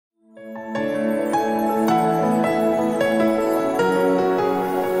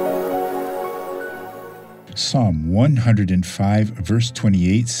Psalm 105 verse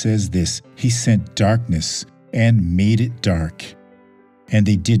 28 says this, "He sent darkness and made it dark, and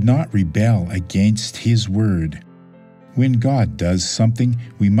they did not rebel against His word." When God does something,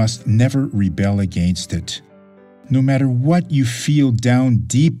 we must never rebel against it. No matter what you feel down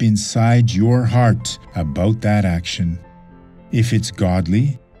deep inside your heart about that action. If it's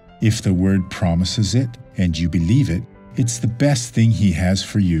godly, if the word promises it, and you believe it, it's the best thing He has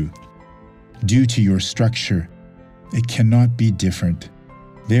for you. Due to your structure, it cannot be different.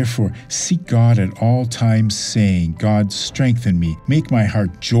 Therefore, seek God at all times, saying, "God, strengthen me, make my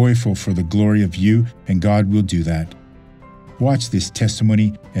heart joyful for the glory of you," and God will do that. Watch this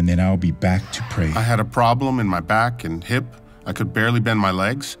testimony, and then I'll be back to pray. I had a problem in my back and hip. I could barely bend my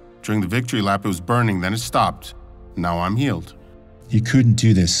legs. During the victory lap, it was burning, then it stopped. Now I'm healed. You couldn't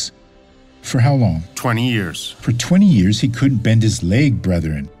do this. For how long? 20 years. For 20 years, he couldn't bend his leg,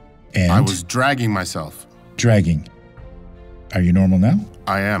 brethren. And I was dragging myself. Dragging. Are you normal now?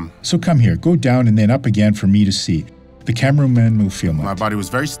 I am. So come here, go down and then up again for me to see. The cameraman will film it. My body was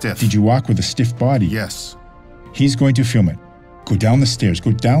very stiff. Did you walk with a stiff body? Yes. He's going to film it. Go down the stairs.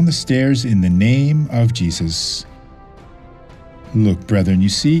 Go down the stairs in the name of Jesus. Look, brethren, you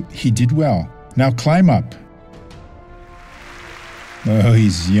see, he did well. Now climb up. Oh,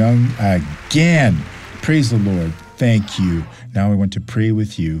 he's young again. Praise the Lord. Thank you. Now I want to pray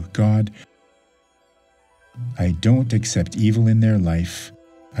with you. God, I don't accept evil in their life.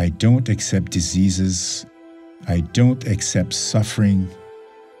 I don't accept diseases. I don't accept suffering.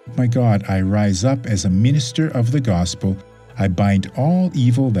 My God, I rise up as a minister of the gospel. I bind all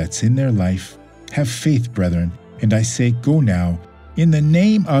evil that's in their life. Have faith, brethren, and I say, go now, in the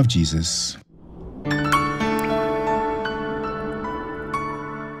name of Jesus.